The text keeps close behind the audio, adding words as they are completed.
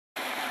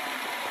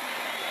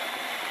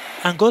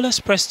Angola's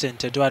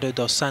President Eduardo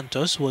dos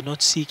Santos will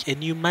not seek a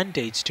new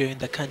mandate during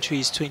the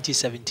country's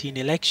 2017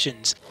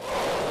 elections.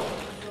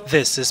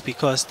 This is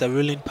because the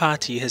ruling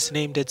party has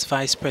named its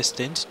Vice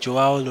President,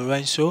 Joao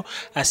Lourenco,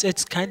 as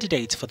its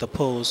candidate for the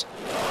polls.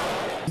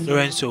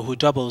 Lourenco, who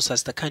doubles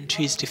as the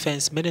country's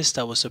defense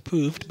minister, was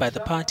approved by the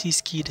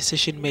party's key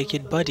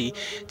decision-making body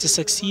to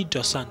succeed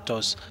dos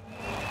Santos.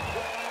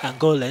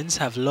 Angolans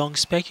have long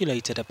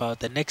speculated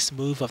about the next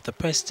move of the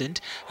president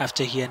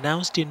after he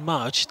announced in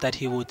March that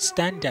he would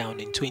stand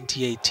down in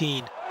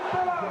 2018.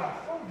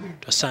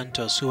 Dos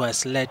Santos, who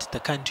has led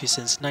the country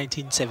since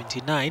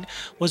 1979,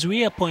 was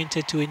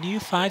reappointed to a new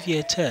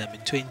 5-year term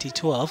in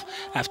 2012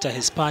 after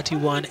his party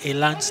won a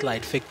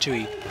landslide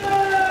victory.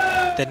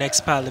 The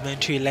next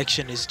parliamentary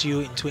election is due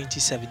in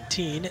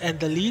 2017, and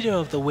the leader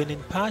of the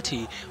winning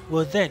party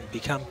will then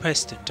become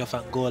president of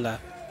Angola.